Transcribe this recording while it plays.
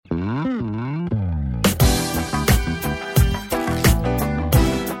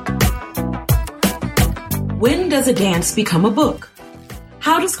When does a dance become a book?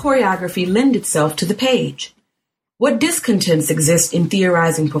 How does choreography lend itself to the page? What discontents exist in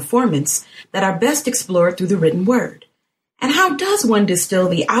theorizing performance that are best explored through the written word? And how does one distill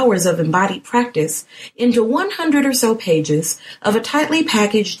the hours of embodied practice into 100 or so pages of a tightly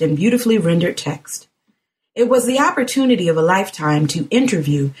packaged and beautifully rendered text? It was the opportunity of a lifetime to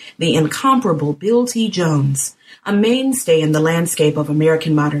interview the incomparable Bill T. Jones, a mainstay in the landscape of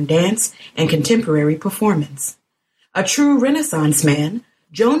American modern dance and contemporary performance. A true Renaissance man,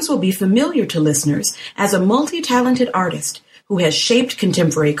 Jones will be familiar to listeners as a multi-talented artist who has shaped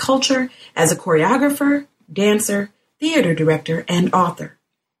contemporary culture as a choreographer, dancer, theater director, and author.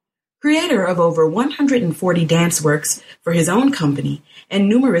 Creator of over 140 dance works for his own company and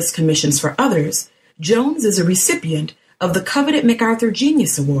numerous commissions for others, Jones is a recipient of the coveted MacArthur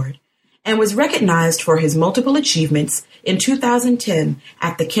Genius Award and was recognized for his multiple achievements in 2010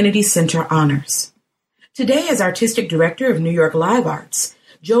 at the Kennedy Center Honors. Today, as Artistic Director of New York Live Arts,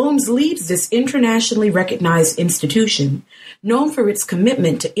 Jones leads this internationally recognized institution, known for its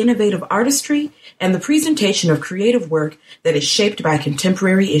commitment to innovative artistry and the presentation of creative work that is shaped by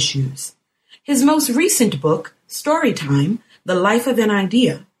contemporary issues. His most recent book, Storytime, The Life of an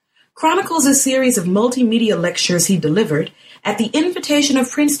Idea, chronicles a series of multimedia lectures he delivered at the invitation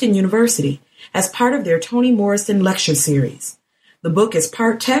of Princeton University as part of their Toni Morrison Lecture Series. The book is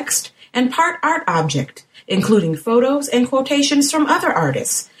part text and part art object, including photos and quotations from other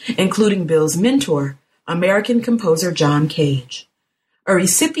artists, including Bill's mentor, American composer John Cage. A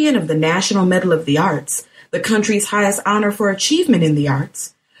recipient of the National Medal of the Arts, the country's highest honor for achievement in the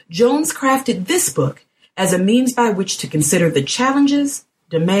arts, Jones crafted this book as a means by which to consider the challenges,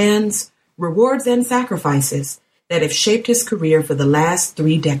 demands, rewards, and sacrifices that have shaped his career for the last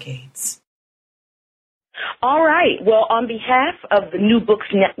 3 decades. All right. Well, on behalf of the New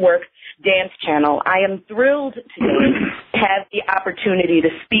Books Network Dance Channel, I am thrilled today to have the opportunity to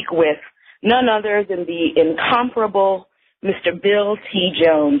speak with none other than the incomparable Mr. Bill T.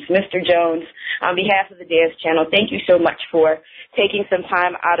 Jones. Mr. Jones, on behalf of the Dance Channel, thank you so much for taking some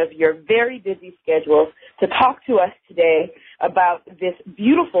time out of your very busy schedule to talk to us today about this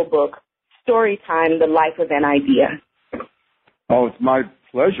beautiful book, Storytime, The Life of an Idea. Oh, it's my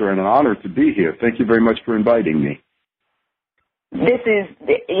pleasure and an honor to be here. Thank you very much for inviting me. This is,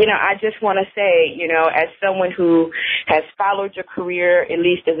 I just want to say, as someone who has followed your career at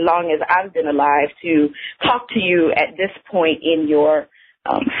least as long as I've been alive, to talk to you at this point in your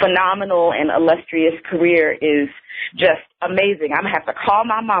phenomenal and illustrious career is just amazing. I'm going to have to call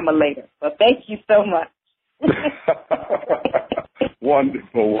my mama later. So thank you so much.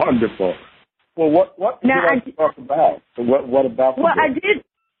 Wonderful, wonderful. Well, what would you like to talk about? What about the book?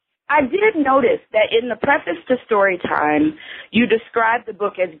 I did notice that in the preface to Storytime, you described the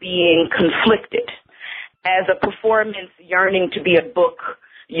book as being conflicted, as a performance yearning to be a book,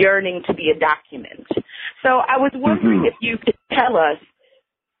 yearning to be a document. So I was wondering if you could tell us,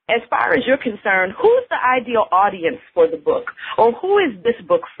 as far as you're concerned, who's the ideal audience for the book, or who is this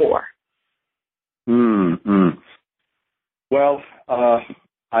book for? Well, I'm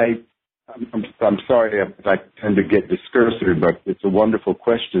sorry if I tend to get discursive, but it's a wonderful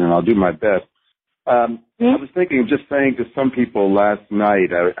question, and I'll do my best. I was thinking of just saying to some people last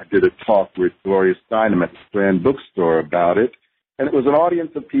night, I did a talk with Gloria Steinem at the Strand Bookstore about it, and it was an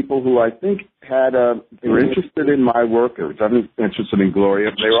audience of people who I think they were interested in my work, or I'm interested in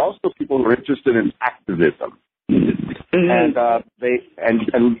Gloria, but they were also people who were interested in activism. And I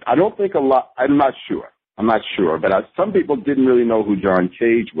don't think a lot, I'm not sure, but some people didn't really know who John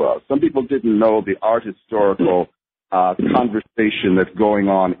Cage was. Some people didn't know the art historical conversation that's going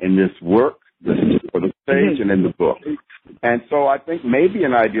on in this work, for the stage and in the book. And so I think maybe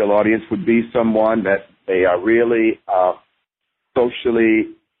an ideal audience would be someone that they are really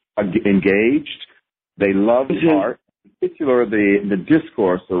socially engaged. They love art, in particular the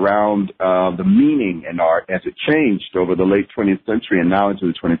discourse around the meaning in art as it changed over the late 20th century and now into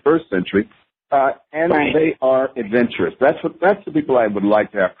the 21st century. They are adventurous. That's the people I would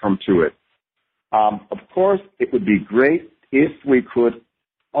like to have come to it. Of course, it would be great if we could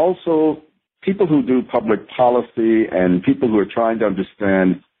also, people who do public policy and people who are trying to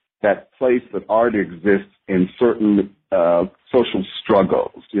understand that place that art exists in certain social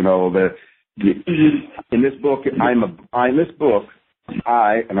struggles. In this book,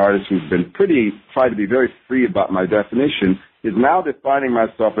 I, an artist who's been tried to be very free about my definition, is now defining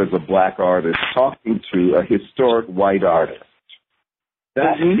myself as a black artist, talking to a historic white artist.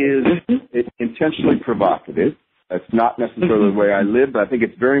 That is intentionally provocative. That's not necessarily the way I live, but I think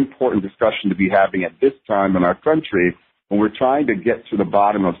it's a very important discussion to be having at this time in our country when we're trying to get to the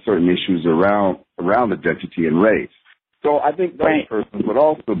bottom of certain issues around identity and race. So I think those persons would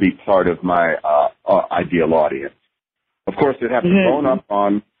also be part of my ideal audience. Of course, they'd have to bone up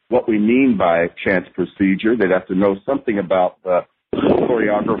on what we mean by chance procedure. They'd have to know something about the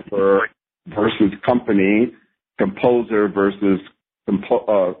choreographer versus company, composer versus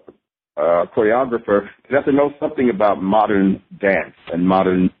choreographer. They'd have to know something about modern dance and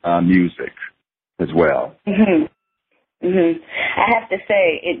modern music as well. I have to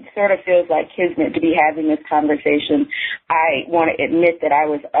say, it sort of feels like kismet to be having this conversation. I want to admit that I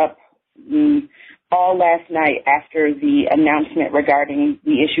was up all last night after the announcement regarding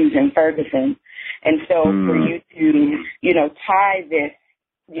the issues in Ferguson. And so for you to, tie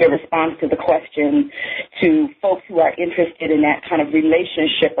your response to the question to folks who are interested in that kind of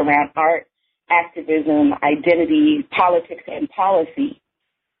relationship around art, activism, identity, politics, and policy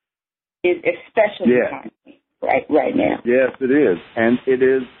is especially timely right now. Yes, it is. And it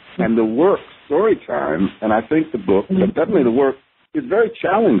is, and the work, Storytime, and I think the book, but definitely the work, is very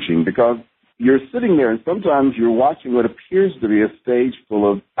challenging because you're sitting there and sometimes you're watching what appears to be a stage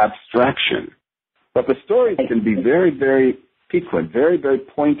full of abstraction. But the stories can be very, very piquant, very, very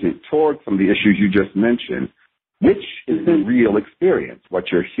pointed towards some of the issues you just mentioned. Which is the real experience,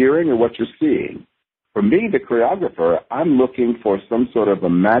 what you're hearing or what you're seeing? For me, the choreographer, I'm looking for some sort of a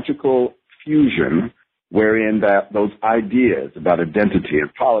magical fusion wherein that those ideas about identity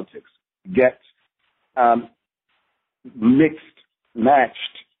and politics get mixed, matched,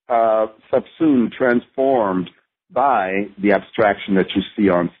 subsumed, transformed by the abstraction that you see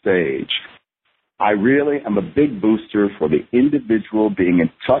on stage. I really am a big booster for the individual being in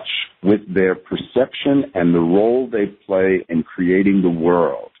touch with their perception and the role they play in creating the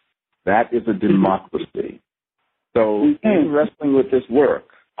world. That is a democracy. So in wrestling with this work,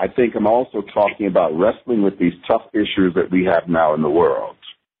 I think I'm also talking about wrestling with these tough issues that we have now in the world.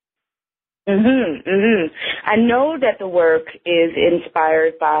 I know that the work is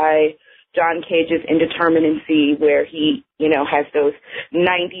inspired by John Cage's Indeterminacy, where he, has those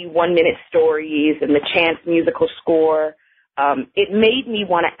 91-minute stories and the Chance musical score. It made me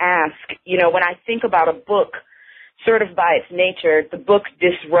want to ask, when I think about a book, sort of by its nature, the book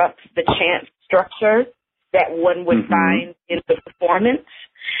disrupts the Chance structure that one would find in the performance.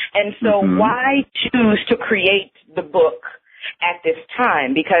 And so why choose to create the book at this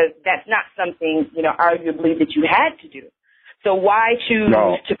time? Because that's not something, arguably that you had to do. So why choose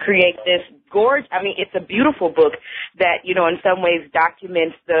to create this gorgeous, it's a beautiful book that, in some ways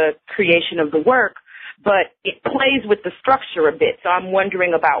documents the creation of the work, but it plays with the structure a bit. So I'm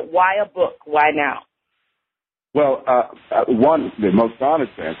wondering about why a book? Why now? Well, the most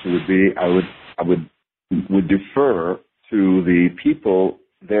honest answer would be I would defer to the people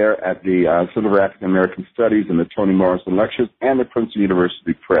there at the Center for African American Studies and the Toni Morrison Lectures and the Princeton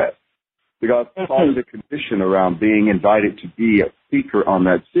University Press. Because part of the condition around being invited to be a speaker on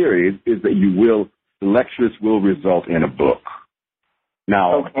that series is that the lectures will result in a book.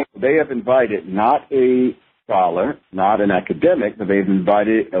 Now, they have invited not a scholar, not an academic, but they've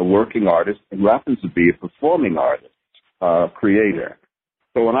invited a working artist who happens to be a performing artist, creator.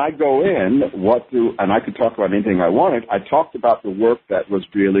 So when I go in, and I could talk about anything I wanted, I talked about the work that was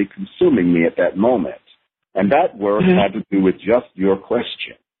really consuming me at that moment. And that work had to do with just your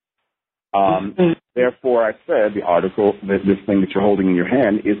question. Therefore, I said the article, this thing that you're holding in your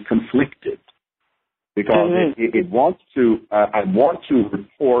hand, is conflicted because it wants to. I want to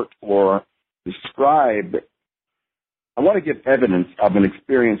report or describe. I want to give evidence of an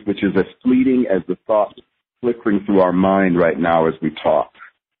experience which is as fleeting as the thought flickering through our mind right now as we talk.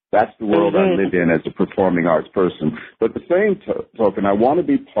 That's the world I live in as a performing arts person. But at the same token, I want to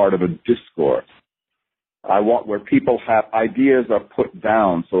be part of a discourse. I want where people have ideas are put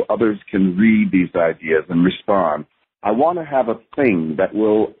down so others can read these ideas and respond. I want to have a thing that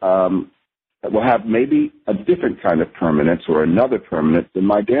will have maybe a different kind of permanence or another permanence than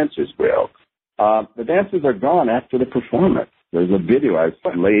my dancers will. The dancers are gone after the performance. There's a video. I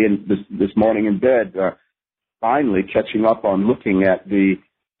lay in this morning in bed, finally catching up on looking at the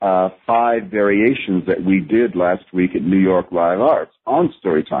 5 variations that we did last week at New York Live Arts on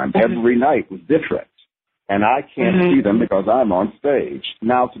Storytime. Every night was different. And I can't see them because I'm on stage.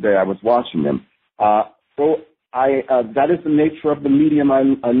 Now today I was watching them. So that is the nature of the medium I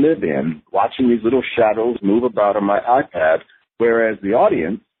live in, watching these little shadows move about on my iPad, whereas the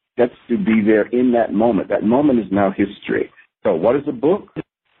audience gets to be there in that moment. That moment is now history. So what is a book?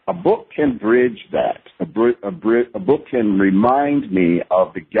 A book can bridge that. A book can remind me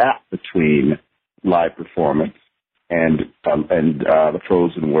of the gap between live performance and the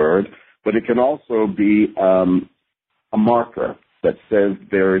frozen word. But it can also be a marker that says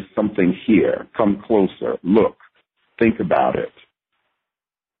there is something here. Come closer. Look. Think about it.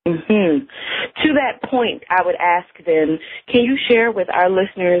 Mm-hmm. To that point, I would ask then, can you share with our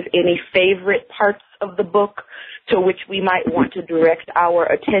listeners any favorite parts of the book to which we might want to direct our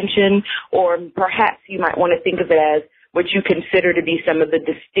attention, or perhaps you might want to think of it as what you consider to be some of the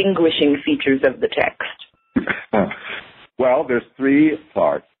distinguishing features of the text? Well, there's three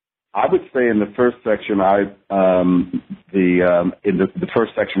parts. I would say in the first section, the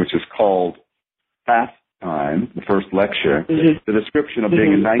first section, which is called Pastime, the first lecture, the description of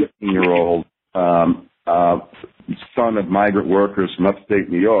being a 19-year-old son of migrant workers from upstate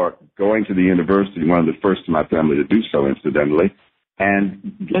New York, going to the university, one of the first in my family to do so, incidentally,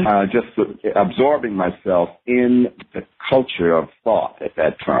 and just absorbing myself in the culture of thought at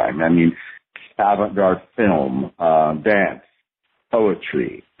that time. I mean, avant-garde film, dance,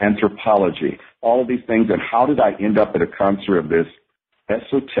 poetry, anthropology, all of these things. And how did I end up at a concert of this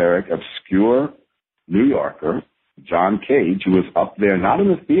esoteric, obscure New Yorker, John Cage, who was up there, not in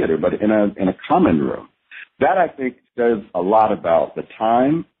the theater, but in a common room? That, I think, says a lot about the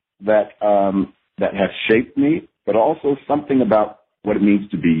time that has shaped me, but also something about what it means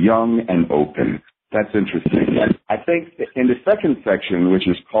to be young and open. That's interesting. I think in the second section, which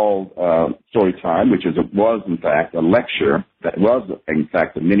is called Story Time, which was in fact a lecture that was in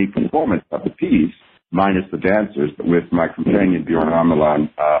fact a mini performance of the piece, minus the dancers, but with my companion Bjorn Armeland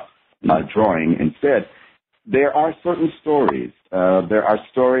drawing instead. There are certain stories. There are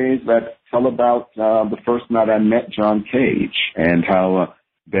stories that tell about the first night I met John Cage and how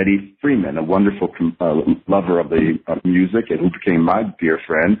Betty Freeman, a wonderful lover of the music and who became my dear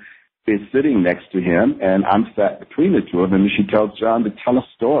friend, is sitting next to him, and I'm sat between the two of them, and she tells John to tell a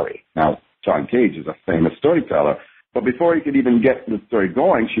story. Now, John Cage is a famous storyteller, but before he could even get the story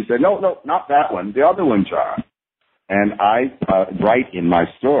going, she said, no, not that one, the other one, John. And I write in my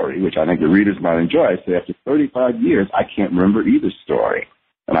story, which I think the readers might enjoy, I say, after 35 years, I can't remember either story.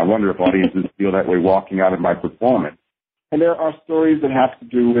 And I wonder if audiences feel that way walking out of my performance. And there are stories that have to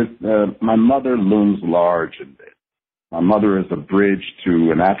do with my mother looms large in this. My mother is a bridge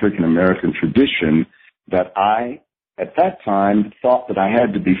to an African-American tradition that I, at that time, thought that I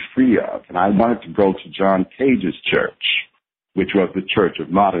had to be free of. And I wanted to go to John Cage's church, which was the Church of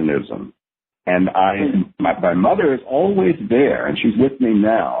Modernism. And my mother is always there, and she's with me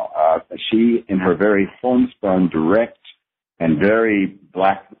now. She, in her very homespun, direct, and very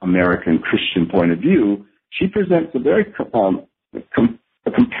Black American Christian point of view, she presents a very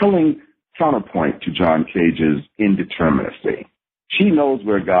compelling counterpoint to John Cage's indeterminacy. She knows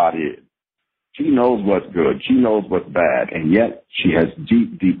where God is. She knows what's good. She knows what's bad. And yet she has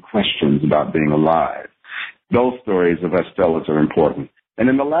deep, deep questions about being alive. Those stories of Estella's are important. And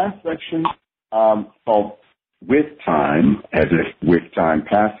in the last section, called With Time, as if with time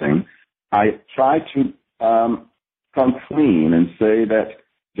passing, I try to come clean and say that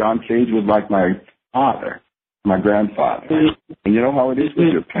John Cage was like my father, my grandfather. And you know how it is with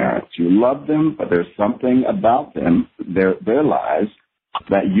your parents. You love them, but there's something about them, their lives,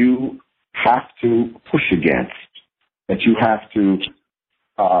 that you have to push against, that you have to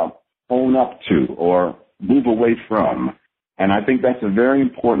own up to or move away from. And I think that's a very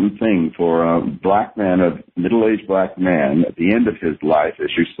important thing for a black man, a middle-aged black man, at the end of his life, as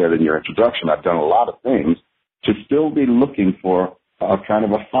you said in your introduction, I've done a lot of things, to still be looking for a kind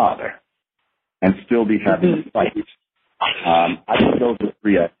of a father and still be having a fight. I think those are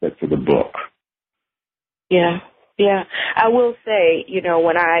three aspects of the book. Yeah. I will say,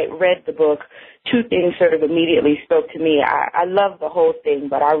 when I read the book, two things sort of immediately spoke to me. I love the whole thing,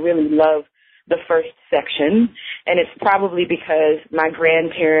 but I really love the first section, and it's probably because my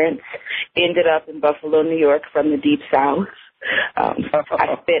grandparents ended up in Buffalo, New York from the Deep South. I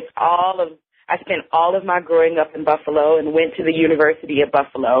spent all of my growing up in Buffalo and went to the University of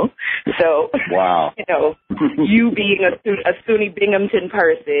Buffalo. So, wow. You being a SUNY Binghamton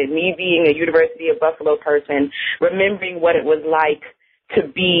person, me being a University of Buffalo person, remembering what it was like to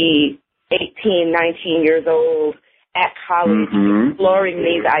be 18, 19 years old at college, exploring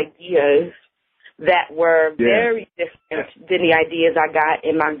these ideas that were very different than the ideas I got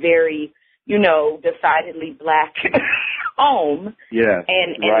in my very, decidedly black home. Yeah,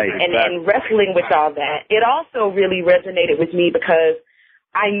 and wrestling with all that. It also really resonated with me because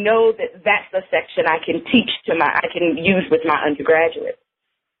I know that that's the section I can I can use with my undergraduates.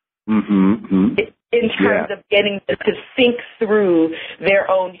 In terms of getting to think through their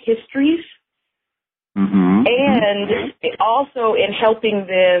own histories. And also in helping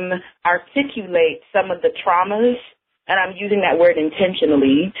them articulate some of the traumas, and I'm using that word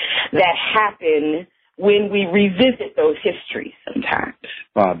intentionally, that happen when we revisit those histories sometimes.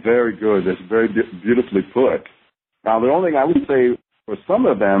 Very good. That's very beautifully put. Now, the only thing I would say for some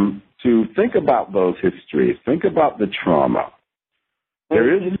of them to think about those histories, think about the trauma.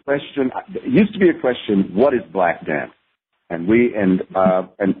 There is a question. It used to be a question: what is black dance? And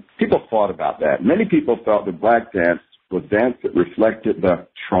people thought about that. Many people felt that black dance was dance that reflected the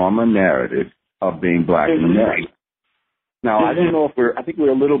trauma narrative of being black and American. Now, I don't know if I think we're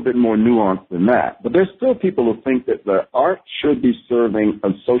a little bit more nuanced than that, but there's still people who think that the art should be serving a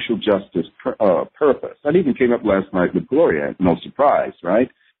social justice purpose. That even came up last night with Gloria, no surprise, right?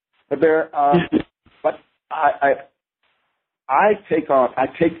 But I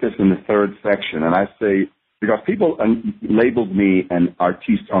take this in the third section, and I say, because people labeled me an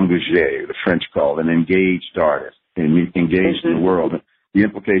artiste engagé, the French call, an engaged artist, engaged in the world. The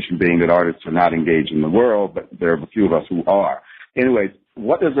implication being that artists are not engaged in the world, but there are a few of us who are. Anyways,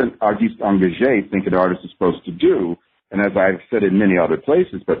 what does an artiste engagé think an artist is supposed to do? And as I've said in many other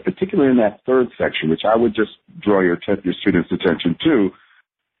places, but particularly in that third section, which I would just draw your students' attention to,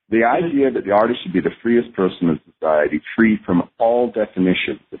 the idea that the artist should be the freest person in society, free from all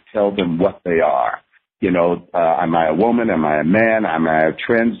definitions that tell them what they are. You know, am I a woman? Am I a man? Am I a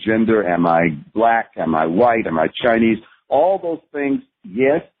transgender? Am I black? Am I white? Am I Chinese? All those things,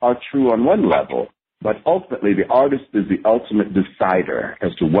 yes, are true on one level, but ultimately the artist is the ultimate decider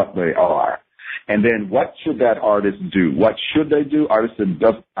as to what they are. And then what should that artist do? What should they do?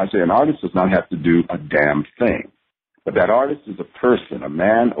 An artist does not have to do a damn thing. But that artist is a person, a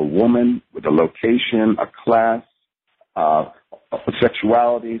man, a woman, with a location, a class, a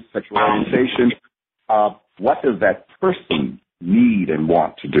sexuality, sexual orientation. What does that person need and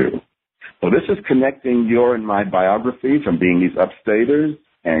want to do? So this is connecting your and my biography from being these upstaters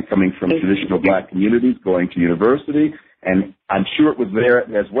and coming from traditional black communities, going to university, and I'm sure it was there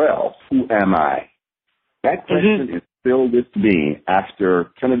as well. Who am I? That question is still with me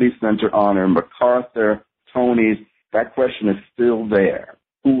after Kennedy Center honor, MacArthur, Tony's. That question is still there.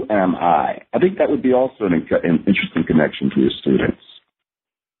 Who am I? I think that would be also an interesting connection for your students.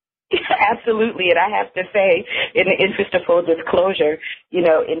 Absolutely, and I have to say, in the interest of full disclosure, you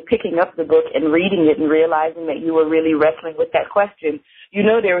know, in picking up the book and reading it and realizing that you were really wrestling with that question, you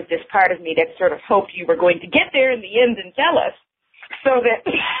know, there was this part of me that sort of hoped you were going to get there in the end and tell us, so that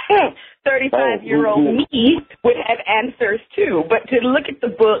 35-year-old me would have answers too. But to look at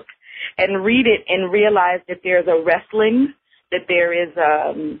the book and read it and realize that there's a wrestling, that there is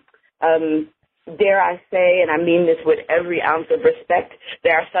dare I say, and I mean this with every ounce of respect,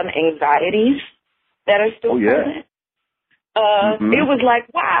 there are some anxieties that are still present. It was like,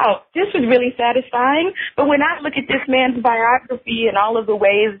 wow, this was really satisfying. But when I look at this man's biography and all of the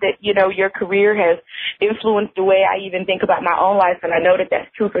ways that, you know, your career has influenced the way I even think about my own life, and I know that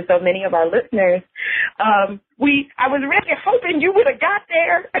that's true for so many of our listeners, I was really hoping you would have got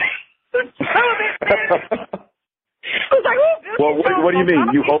there. I was like, well, what do you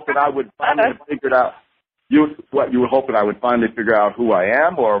mean? You hope that I would finally figure out? You were hoping I would finally figure out who I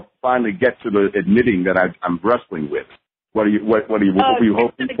am, or finally get to the admitting that I'm wrestling with? What were you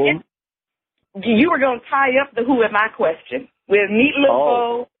hoping for? You were going to tie up the who am I question with a neat little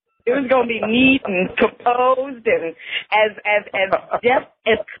bow. It was going to be neat and composed and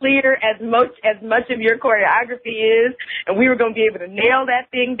as clear as much of your choreography is, and we were going to be able to nail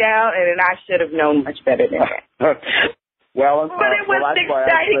that thing down, and I should have known much better than that. But it was an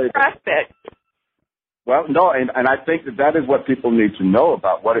exciting prospect. Well, no, and I think that is what people need to know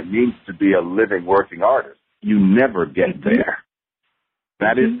about what it means to be a living, working artist. You never get there.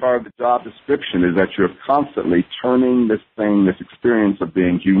 That is part of the job description, is that you're constantly turning this experience of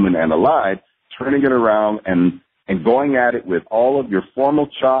being human and alive, turning it around and going at it with all of your formal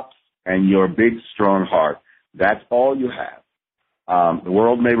chops and your big, strong heart. That's all you have. The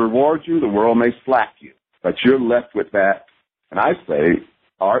world may reward you, the world may slap you, but you're left with that. And I say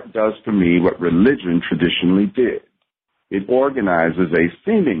art does for me what religion traditionally did. It organizes a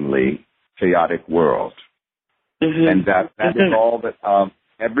seemingly chaotic world. And that is all that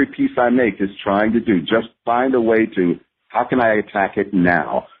every piece I make is trying to do. Just find a way to, how can I attack it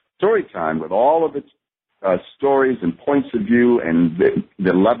now? Storytime, with all of its stories and points of view and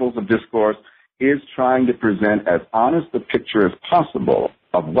the levels of discourse, is trying to present as honest a picture as possible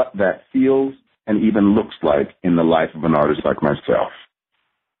of what that feels and even looks like in the life of an artist like myself.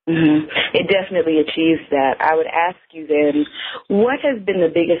 It definitely achieves that. I would ask you then, what has been the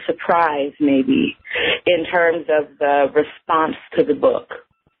biggest surprise, maybe, in terms of the response to the book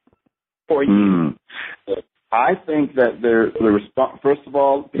for you? I think that the response, first of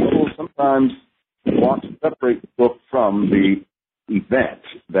all, people sometimes want to separate the book from the event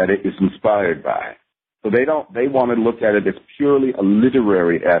that it is inspired by. So they want to look at it as purely a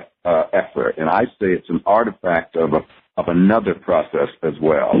literary effort. And I say it's an artifact of another process as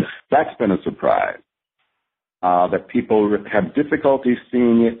well. That's been a surprise. That people have difficulty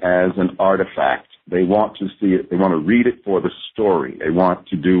seeing it as an artifact. They want to see it. They want to read it for the story. They want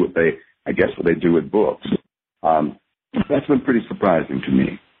to do what they do with books. That's been pretty surprising to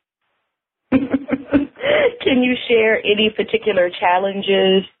me. Can you share any particular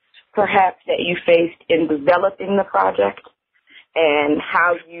challenges, perhaps, that you faced in developing the project and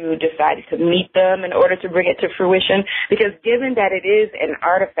how you decided to meet them in order to bring it to fruition? Because given that it is an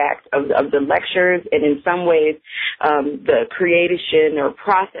artifact of the lectures and in some ways the creation or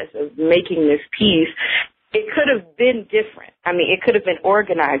process of making this piece, it could have been different. I mean, it could have been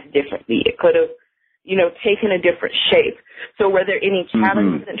organized differently. It could have, taken a different shape. So were there any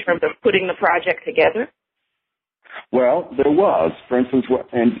challenges in terms of putting the project together? Well, there was. For instance,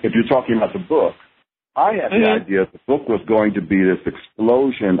 and if you're talking about the book, I had the idea that the book was going to be this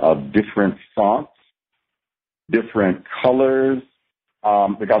explosion of different fonts, different colors,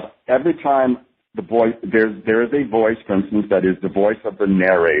 because every time the voice, there is a voice, for instance, that is the voice of the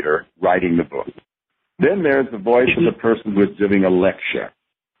narrator writing the book. Then there's the voice of the person who is giving a lecture.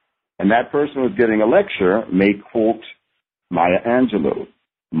 And that person who is giving a lecture may quote Maya Angelou,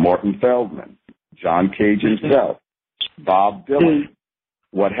 Morton Feldman, John Cage himself, Bob Dylan,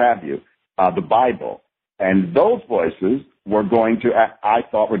 what have you, the Bible. And those voices were going to, I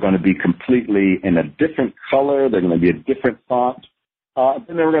thought, were going to be completely in a different color. They're going to be a different font.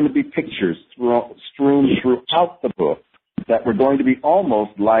 Then there were going to be pictures strewn throughout the book that were going to be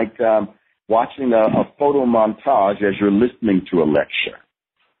almost like watching a photo montage as you're listening to a lecture.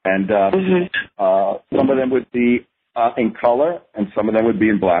 And some of them would be in color, and some of them would be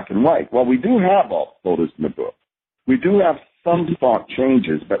in black and white. Well, we do have all photos in the book. We do have some font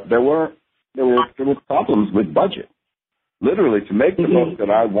changes, but there were problems with budget. Literally, to make the book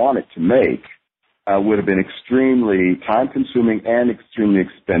that I wanted to make would have been extremely time-consuming and extremely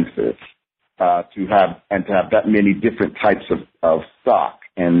expensive to have that many different types of stock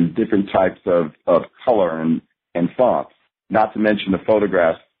and different types of color and fonts, not to mention the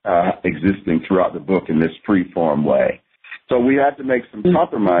photographs existing throughout the book in this free-form way. So we had to make some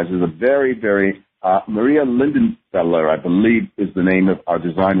compromises. A very, very Maria Lindenfeller, I believe, is the name of our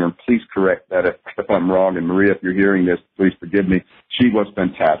designer, and please correct that if I'm wrong. And Maria, if you're hearing this, please forgive me. She was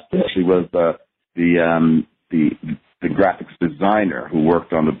fantastic. She was the graphics designer who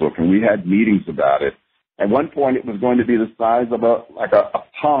worked on the book, and we had meetings about it. At one point, it was going to be the size of a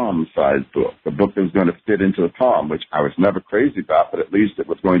palm-sized book, a book that was going to fit into the palm, which I was never crazy about, but at least it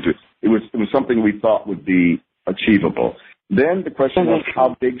was something we thought would be achievable. Then the question was,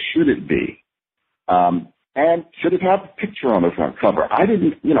 how big should it be? And should it have a picture on the front cover? I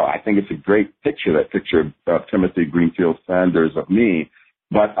think it's a great picture, that picture of Timothy Greenfield Sanders of me,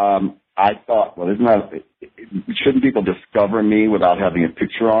 but I thought, well, shouldn't people discover me without having a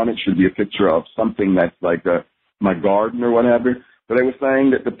picture on it? Should be a picture of something that's like my garden or whatever. But I was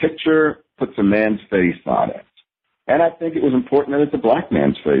saying that the picture puts a man's face on it. And I think it was important that it's a black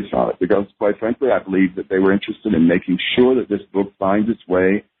man's face on it, because, quite frankly, I believe that they were interested in making sure that this book finds its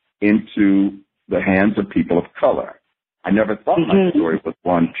way into the hands of people of color. I never thought my story was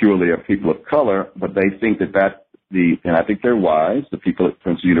one purely of people of color, but they think and I think they're wise, the people at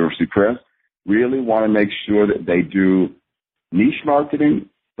Princeton University Press, really want to make sure that they do niche marketing,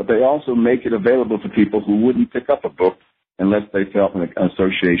 but they also make it available to people who wouldn't pick up a book unless they felt an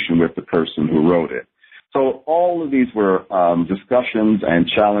association with the person who wrote it. So all of these were discussions and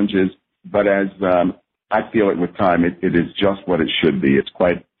challenges, but as I feel it with time, it is just what it should be. It's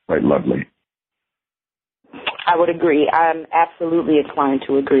quite lovely. I would agree. I'm absolutely inclined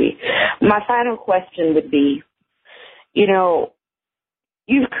to agree. My final question would be,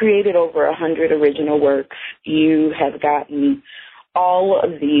 you've created over 100 original works. You have gotten all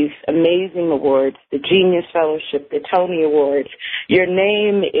of these amazing awards, the Genius Fellowship, the Tony Awards. Your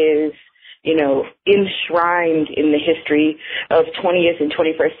name is, enshrined in the history of 20th and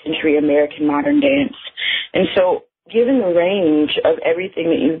 21st century American modern dance. And so, given the range of everything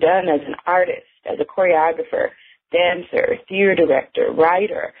that you've done as an artist, as a choreographer, dancer, theater director,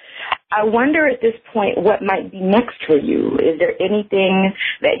 writer, I wonder at this point what might be next for you. Is there anything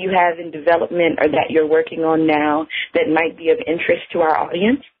that you have in development or that you're working on now that might be of interest to our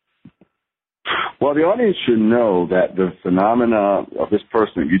audience? Well, the audience should know that the phenomena of this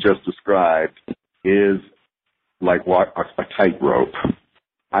person that you just described is like a tightrope.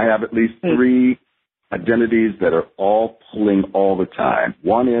 I have at least three identities that are all pulling all the time.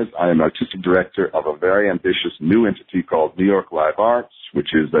 One is I am artistic director of a very ambitious new entity called New York Live Arts, which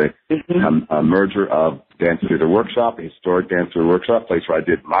is a merger of Dance Theater Workshop, a historic Dance Theater Workshop, place where I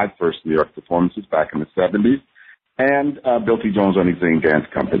did my first New York performances back in the 70s, and Bill T. Jones Only Zane Dance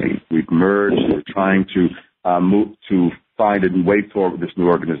Company. We've merged. We're trying to move to find a way forward with this new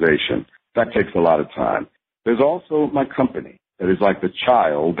organization. That takes a lot of time. There's also my company. That is like the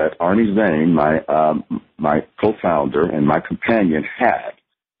child that Arnie Zane, my co-founder and my companion, had.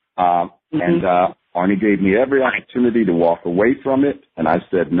 And Arnie gave me every opportunity to walk away from it, and I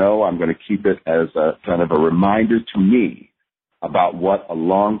said, no, I'm going to keep it as a kind of a reminder to me about what a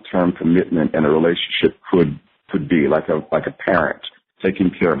long-term commitment and a relationship could be, like a parent taking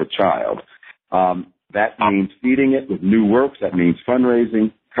care of a child. That means feeding it with new works. That means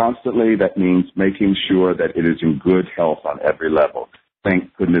fundraising constantly. That means making sure that it is in good health on every level.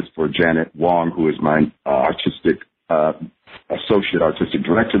 Thank goodness for Janet Wong, who is my associate artistic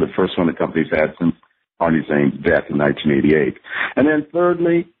director, the first one the company's had since Arnie Zane's death in 1988. And then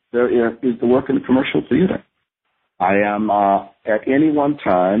thirdly, there is the work in the commercial theater. I am, at any one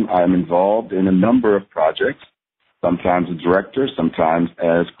time, I am involved in a number of projects, sometimes as director, sometimes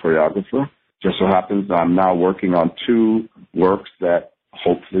as choreographer. Just so happens I'm now working on 2 works that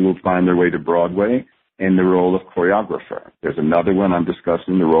hopefully will find their way to Broadway in the role of choreographer. There's another one I'm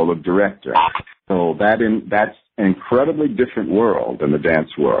discussing the role of director. So that's an incredibly different world than the dance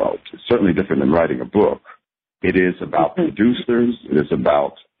world. It's certainly different than writing a book. It is about producers. It is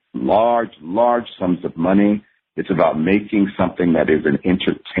about large sums of money. It's about making something that is an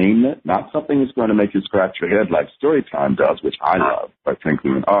entertainment, not something that's going to make you scratch your head like Storytime does, which I love, quite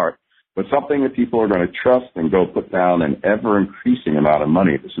frankly, in art, but something that people are going to trust and go put down an ever-increasing amount of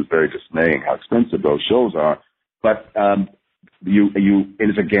money. This is very dismaying how expensive those shows are. But it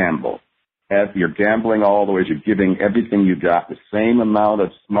is a gamble. As you're gambling all the way, you're giving everything you got, the same amount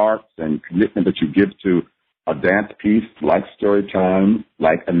of smarts and commitment that you give to a dance piece like Storytime,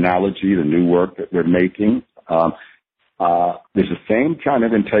 like Analogy, the new work that we're making. There's the same kind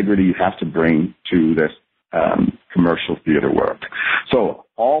of integrity you have to bring to this commercial theater work. So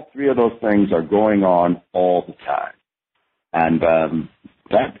all 3 of those things are going on all the time. And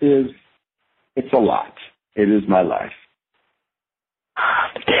it's a lot. It is my life.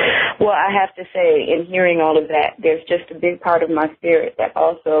 Well, I have to say, in hearing all of that, there's just a big part of my spirit that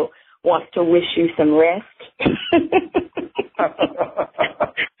also wants to wish you some rest.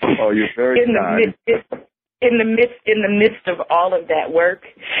 Oh, you're very kind. In the midst of all of that work,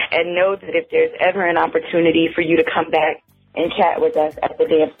 and know that if there's ever an opportunity for you to come back and chat with us at the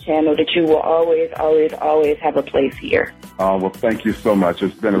Dance Channel, that you will always, always, always have a place here. Oh, well, thank you so much.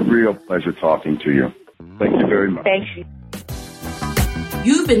 It's been a real pleasure talking to you. Thank you very much. Thank you.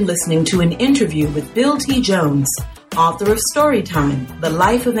 You've been listening to an interview with Bill T. Jones, author of Storytime, The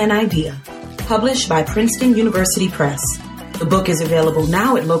Life of an Idea, published by Princeton University Press. The book is available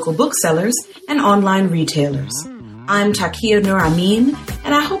now at local booksellers and online retailers. I'm Takia Nur Amin,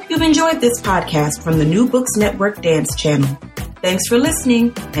 and I hope you've enjoyed this podcast from the New Books Network Dance Channel. Thanks for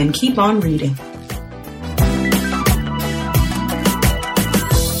listening, and keep on reading.